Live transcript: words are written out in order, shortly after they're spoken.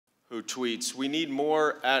who tweets, "We need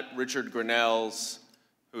more at Richard Grenell's,"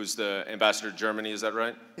 who's the ambassador to Germany, is that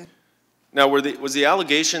right? Yeah. Now, was the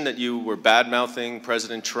allegation that you were bad-mouthing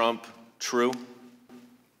President Trump true?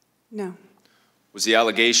 No. Was the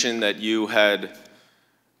allegation that you had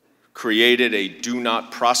created a do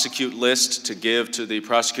not prosecute list to give to the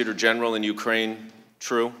prosecutor general in Ukraine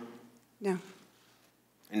true? No.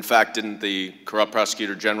 In fact, didn't the corrupt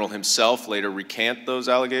prosecutor general himself later recant those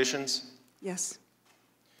allegations? Yes.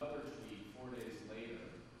 4 days later,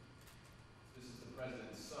 this is the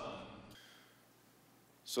president's son.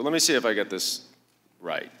 So let me see if I get this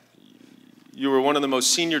right. You were one of the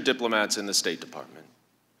most senior diplomats in the State Department.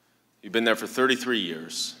 You've been there for 33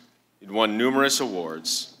 years. You'd won numerous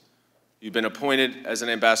awards. You've been appointed as an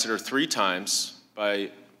ambassador 3 times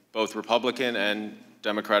by both Republican and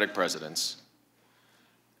Democratic presidents.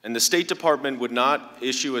 And the State Department would not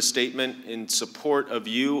issue a statement in support of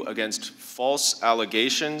you against false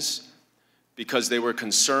allegations because they were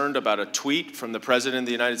concerned about a tweet from the President of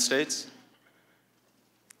the United States?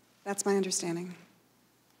 That's my understanding.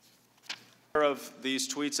 Aware of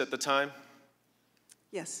these tweets at the time?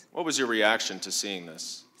 Yes. What was your reaction to seeing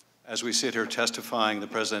this? As we sit here testifying, the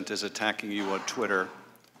President is attacking you on Twitter,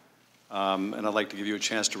 and I'd like to give you a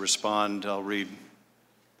chance to respond. I'll read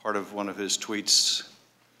part of one of his tweets.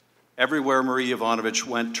 "Everywhere Marie Yovanovitch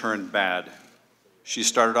went turned bad. She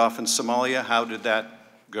started off in Somalia. How did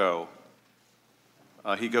that go?"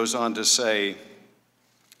 He goes on to say,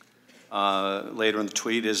 later in the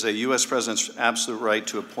tweet, "is a U.S. president's absolute right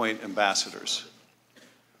to appoint ambassadors."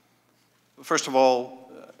 First of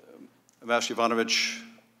all, Ambassador Yovanovitch,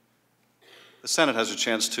 the Senate has a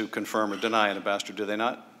chance to confirm or deny an ambassador, do they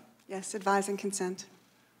not? Yes, advise and consent.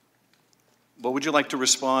 But would you like to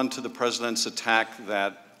respond to the President's attack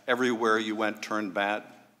that everywhere you went turned bad?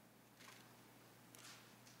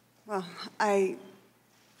 Well, I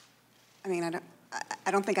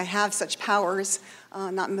don't think I have such powers,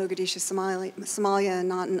 not in Mogadishu, Somalia, and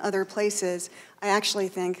not in other places. I actually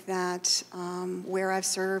think that where I've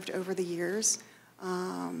served over the years,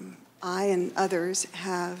 I and others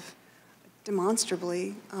have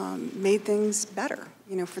demonstrably made things better,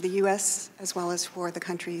 for the U.S. as well as for the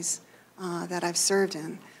countries that I've served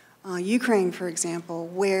in. Ukraine, for example,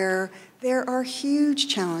 where there are huge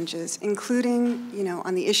challenges, including,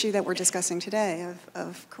 on the issue that we're discussing today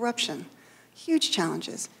of corruption. Huge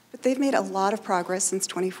challenges, but they've made a lot of progress since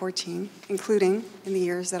 2014, including in the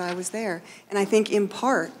years that I was there. And I think in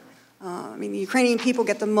part, the Ukrainian people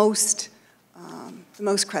get the most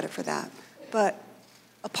credit for that, but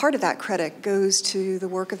a part of that credit goes to the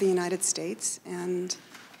work of the United States and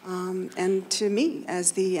to me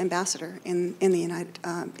as the ambassador in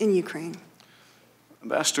Ukraine.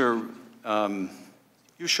 Ambassador,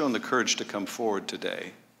 you've shown the courage to come forward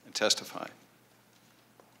today and testify.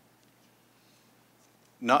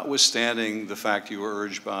 Notwithstanding the fact you were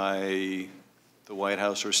urged by the White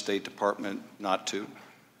House or State Department not to,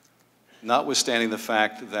 notwithstanding the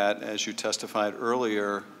fact that, as you testified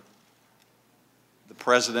earlier, the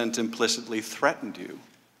President implicitly threatened you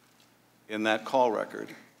in that call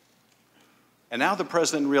record, and now the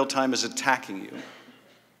President in real time is attacking you.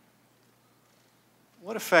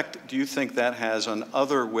 What effect do you think that has on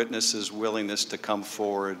other witnesses' willingness to come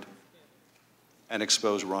forward and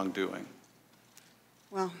expose wrongdoing?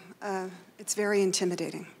 Well, it's very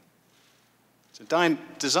intimidating. It's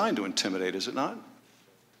designed to intimidate, is it not?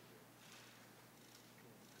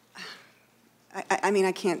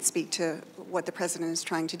 I can't speak to what the President is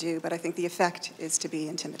trying to do, but I think the effect is to be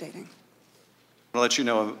intimidating. I'll let you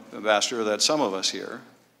know, Ambassador, that some of us here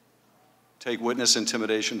take witness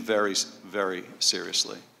intimidation very, very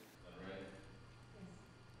seriously.